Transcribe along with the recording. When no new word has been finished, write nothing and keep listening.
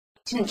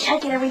and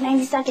check it every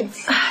 90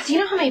 seconds. Do you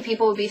know how many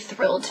people would be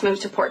thrilled to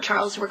move to Port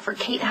Charles to work for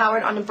Kate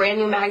Howard on a brand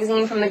new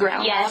magazine from the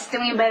ground? Yes,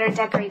 then we better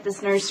decorate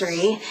this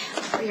nursery.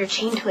 Or you're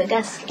chained to a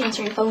desk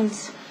answering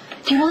phones.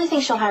 Do you really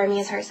think she'll hire me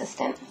as her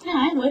assistant?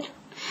 Yeah, I would.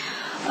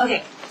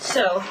 Okay,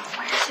 so,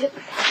 where is it?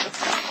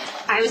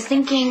 I was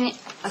thinking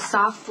a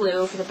soft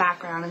blue for the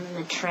background and then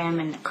the trim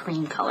in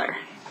cream color.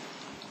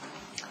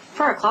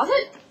 For our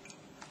closet?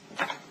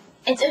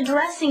 It's a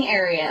dressing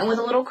area, and with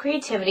a little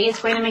creativity,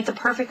 it's going to make the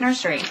perfect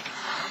nursery.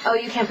 Oh,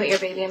 you can't put your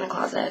baby in the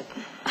closet.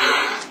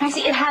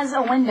 Maxie, it has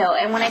a window,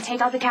 and when I take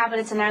out the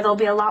cabinets in there, there'll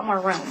be a lot more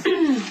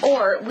room.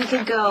 Or we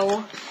could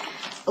go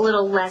a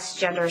little less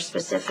gender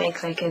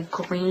specific, like a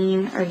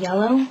green or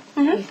yellow.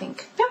 What do you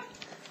think? Yeah.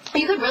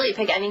 You could really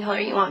pick any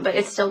color you want, but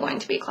it's still going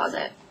to be a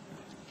closet.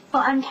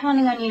 Well, I'm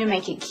counting on you to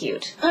make it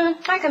cute.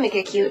 I can make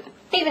it cute.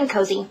 Even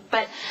cozy.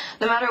 But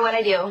no matter what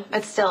I do,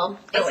 it's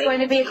going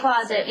to be a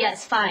closet.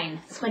 Yes, fine.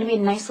 It's going to be a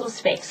nice little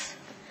space.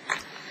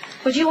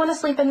 Would you want to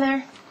sleep in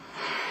there?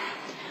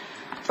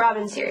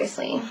 Robin,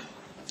 seriously.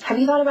 Have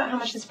you thought about how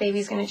much this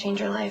baby's going to change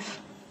your life?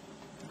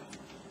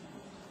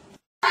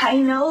 I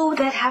know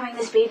that having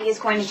this baby is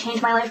going to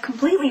change my life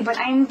completely, but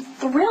I'm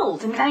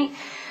thrilled. I mean,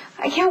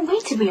 I can't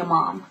wait to be a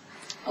mom.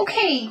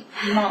 Okay,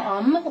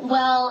 Mom.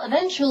 Well,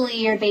 eventually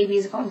your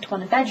baby's going to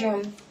want a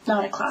bedroom,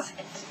 not a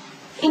closet.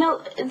 You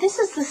know, this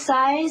is the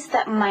size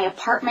that my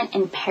apartment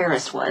in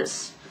Paris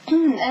was.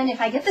 And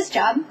if I get this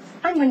job,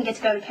 I'm going to get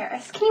to go to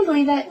Paris. Can you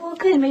believe it? Well,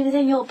 good. Maybe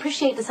then you'll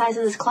appreciate the size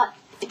of this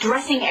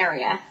dressing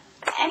area.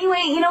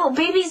 Anyway, you know,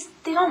 babies,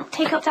 they don't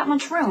take up that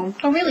much room.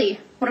 Oh, really?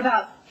 What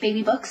about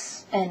baby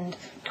books and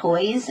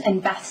toys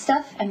and bath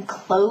stuff and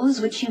clothes,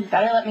 which you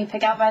better let me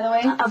pick out, by the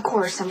way? Of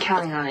course, I'm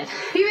counting on it.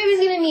 Your baby's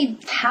going to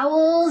need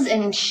towels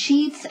and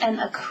sheets and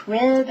a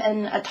crib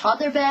and a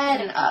toddler bed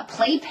and a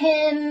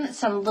playpen,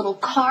 some little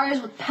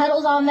cars with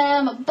pedals on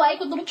them, a bike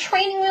with little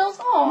training wheels.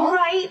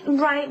 Aww.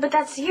 Right, but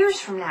that's years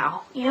from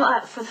now. You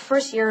know, for the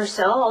first year or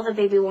so, all the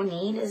baby will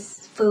need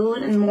is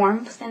food and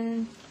warmth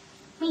and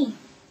me.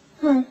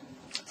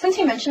 Since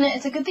you mention it,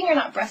 it's a good thing you're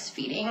not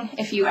breastfeeding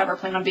if you ever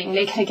plan on being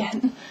naked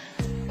again.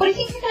 What do you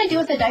think you're going to do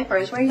with the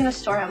diapers? Where are you going to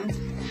store them?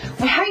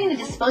 How are you going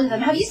to dispose of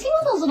them? Have you seen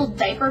all those little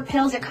diaper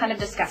pills? They're kind of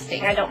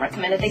disgusting. I don't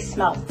recommend it. They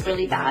smell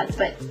really bad,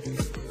 but...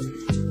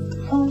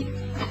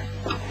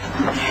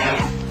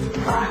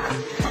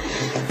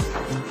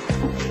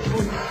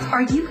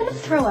 Are you going to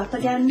throw up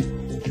again?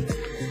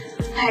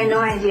 I had no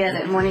idea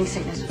that morning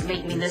sickness would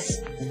make me this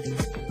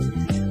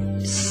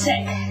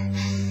sick.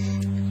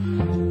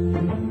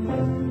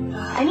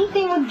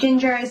 Anything with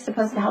ginger is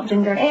supposed to help.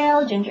 Ginger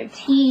ale, ginger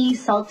tea,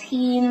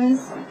 saltines,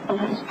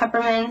 sometimes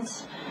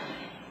peppermint.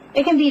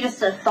 It can be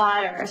just a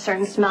thought or a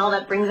certain smell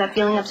that brings that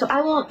feeling up, so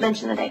I won't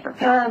mention the diaper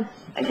pill.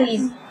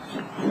 Please.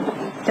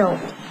 Don't.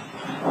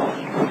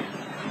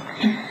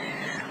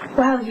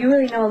 Wow, you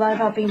really know a lot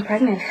about being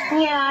pregnant.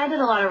 Yeah, I did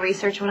a lot of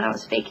research when I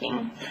was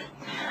faking.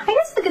 I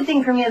guess the good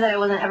thing for me is that I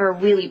wasn't ever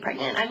really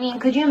pregnant. I mean,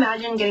 could you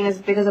imagine getting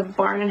as big as a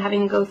barn and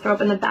having to go throw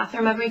up in the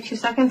bathroom every 2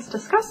 seconds?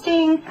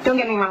 Disgusting. Don't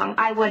get me wrong,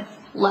 I would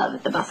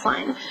love the bus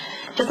line.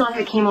 Just not if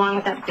it came along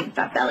with that big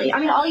fat belly. I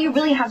mean, all you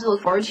really have to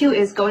look forward to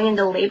is going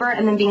into labor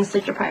and then being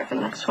sleep deprived for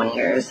the next 20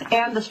 years.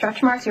 And the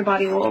stretch marks, your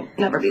body will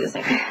never be the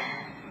same.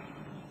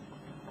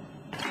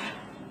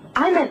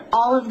 I meant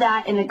all of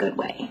that in a good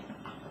way.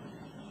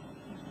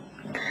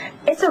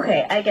 It's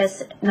okay. I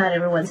guess not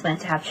everyone's meant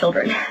to have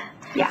children.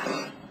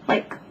 Yeah,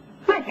 like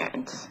my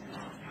parents.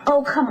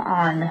 Oh, come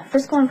on.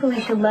 Frisco and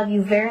Felicia love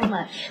you very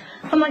much.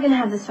 I'm not going to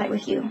have this fight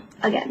with you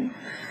again.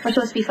 We're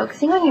supposed to be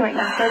focusing on you right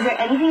now. So is there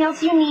anything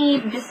else you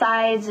need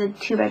besides a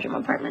 2-bedroom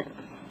apartment?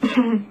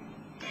 I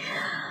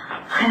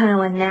don't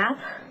know, a nap?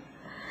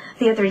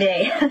 The other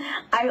day,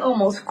 I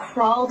almost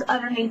crawled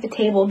underneath the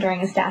table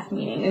during a staff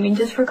meeting. I mean,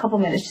 just for a couple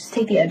minutes, just to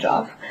take the edge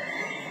off.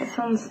 That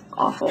sounds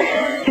awful.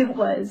 It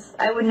was.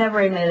 I would never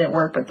admit it at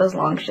work, but those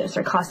long shifts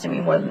are costing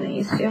me more than they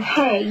used to.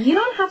 Hey, you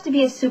don't have to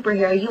be a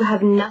superhero. You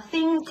have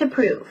nothing to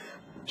prove.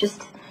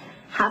 Just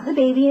have the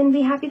baby and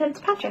be happy that it's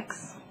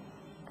Patrick's.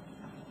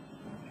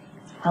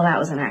 Well, that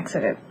was an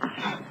accident.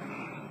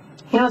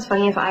 You know, it's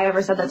funny, if I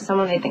ever said that to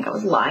someone, they'd think I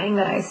was lying,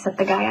 that I set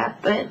the guy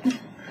up, but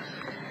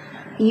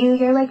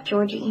you're like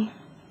Georgie.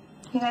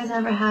 You guys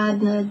never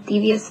had a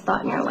devious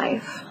thought in your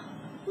life.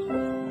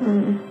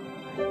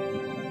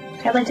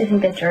 I'd like to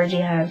think that Georgie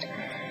had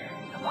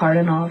a part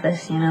in all of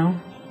this, you know.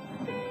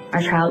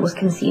 Our child was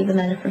conceived the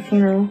night of her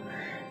funeral.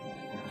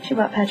 She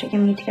brought Patrick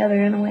and me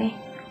together in a way.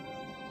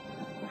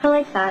 I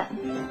like that.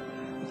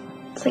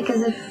 It's like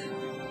as if,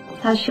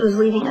 as she was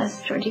leaving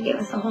us, Georgie gave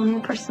us a whole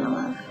new person to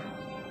love.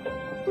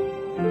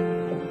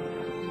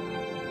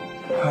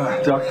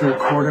 Dr.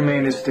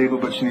 Quartermain is stable,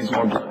 but she needs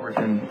more blood work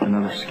and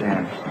another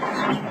scan.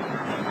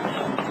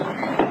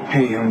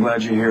 Hey, I'm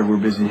glad you're here. We're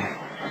busy.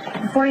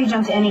 Before you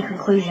jump to any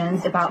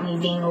conclusions about me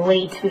being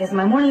late because of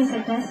my morning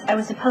sickness, I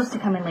was supposed to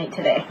come in late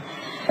today.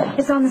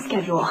 It's on the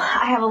schedule.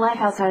 I have a life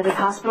outside of this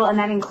hospital, and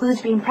that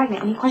includes being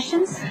pregnant. Any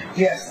questions?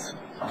 Yes,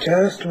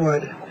 just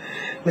one.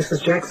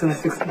 Mrs. Jackson, a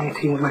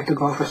 16-18, would like to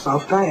go off a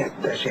soft diet.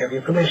 Does she have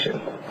your permission?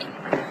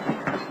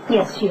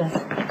 Yes, she does.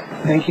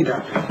 Thank you,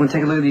 doctor. Want to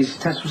take a look at these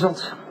test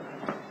results?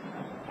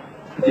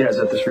 Yeah, is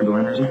that the cerebral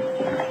aneurysm?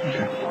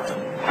 Okay.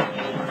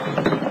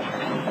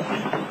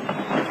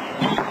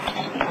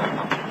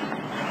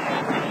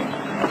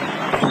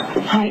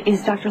 Hi,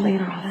 is Dr. Lee in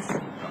her office?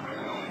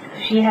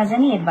 If she has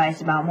any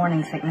advice about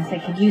morning sickness, I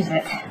could use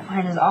it.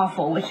 Mine is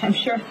awful, which I'm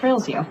sure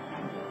thrills you.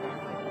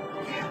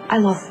 I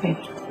lost the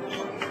baby.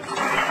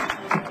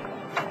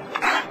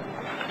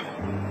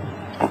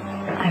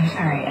 I'm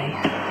sorry,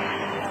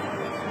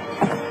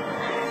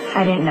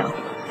 I didn't know.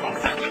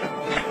 Thanks.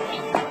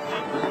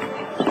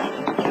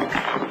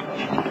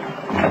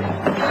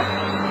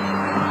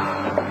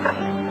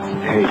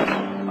 Hey,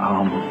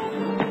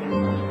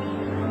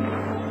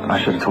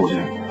 I should have told you.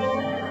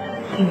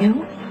 You knew?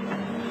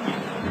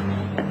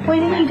 Why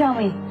didn't you tell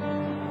me?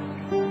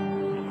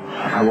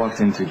 I walked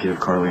in to give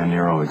Carly a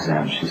neuro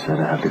exam. She said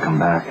I had to come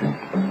back, and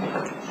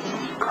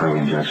Carly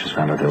and Jack just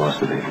found out they lost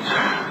the babies.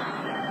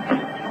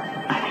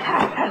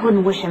 I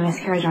wouldn't wish a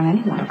miscarriage on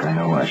anyone. Look, I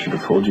know I should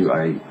have told you.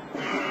 I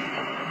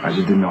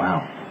just didn't know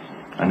how.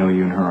 I know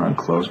you and her aren't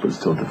close, but it's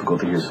still difficult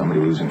to hear somebody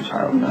losing a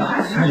child.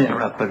 Sorry to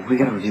interrupt, but we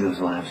gotta review those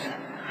labs.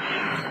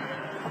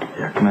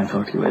 Yeah, can I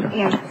talk to you later?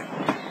 Yeah.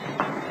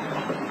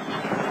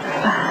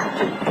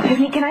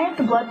 Can I have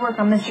the blood work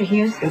on Mr.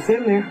 Hughes? It's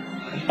in there.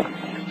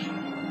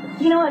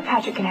 You know what?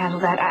 Patrick can handle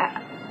that.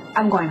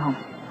 I'm going home.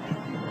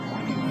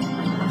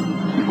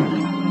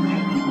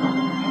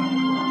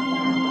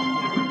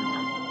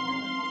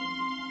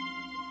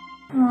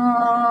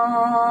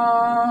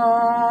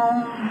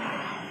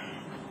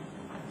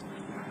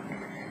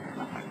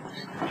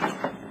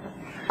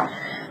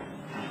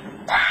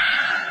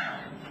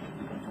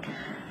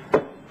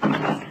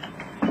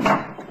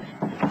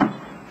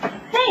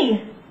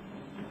 Hey!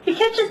 You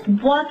can't just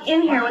walk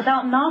in here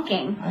without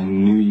knocking. I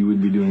knew you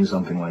would be doing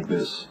something like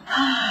this.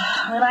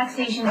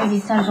 Relaxation is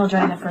essential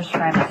during the first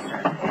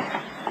trimester.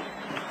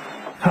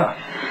 Huh.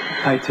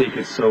 I take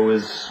it so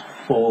is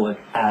folic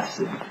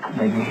acid,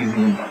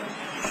 magnesium,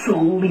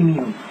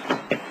 selenium.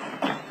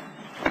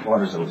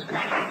 Water's always good.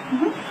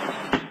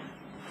 Mm-hmm.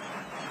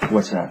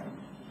 What's that?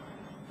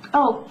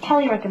 Oh,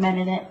 Kelly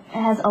recommended it.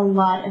 It has a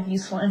lot of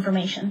useful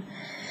information.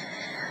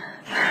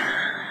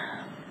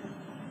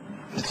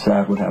 It's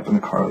sad what happened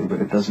to Carly, but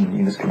it doesn't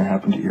mean it's going to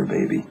happen to your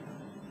baby.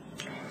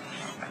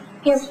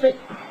 Yes, but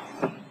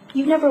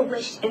you never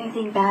wished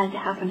anything bad to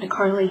happen to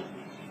Carly.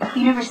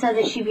 You never said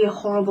that she'd be a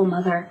horrible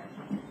mother.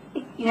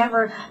 You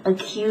never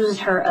accused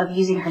her of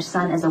using her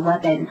son as a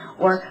weapon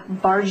or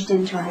barged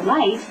into her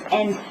life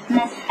and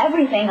messed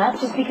everything up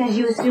just because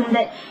you assumed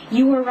that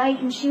you were right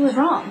and she was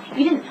wrong.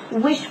 You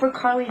didn't wish for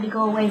Carly to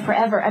go away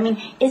forever. I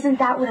mean, isn't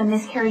that what a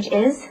miscarriage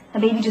is? A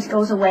baby just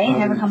goes away and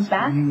never comes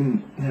back?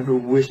 You never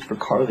wished for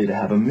Carly to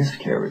have a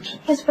miscarriage.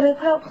 Yes, but I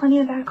put out plenty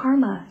of bad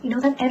karma. You know,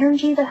 that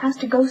energy that has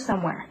to go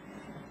somewhere.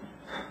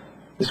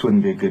 This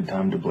wouldn't be a good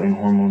time to blame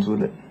hormones,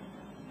 would it?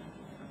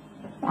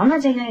 Well, I'm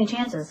not taking any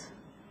chances.